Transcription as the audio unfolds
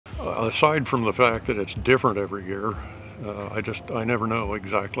Aside from the fact that it's different every year, I never know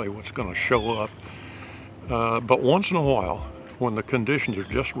exactly what's going to show up. But once in a while, when the conditions are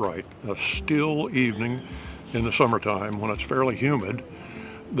just right, a still evening in the summertime when it's fairly humid,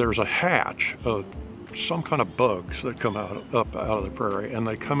 there's a hatch of some kind of bugs that come up out of the prairie, and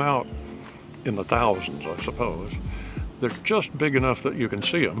they come out in the thousands, I suppose. They're just big enough that you can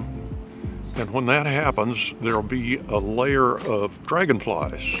see them, and when that happens, there'll be a layer of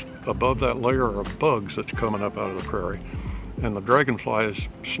dragonflies above that layer of bugs that's coming up out of the prairie, and the dragonflies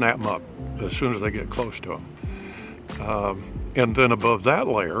snap them up as soon as they get close to them. And then above that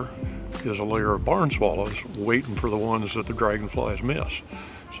layer is a layer of barn swallows waiting for the ones that the dragonflies miss.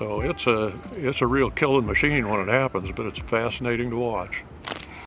 So it's a real killing machine when it happens, but it's fascinating to watch.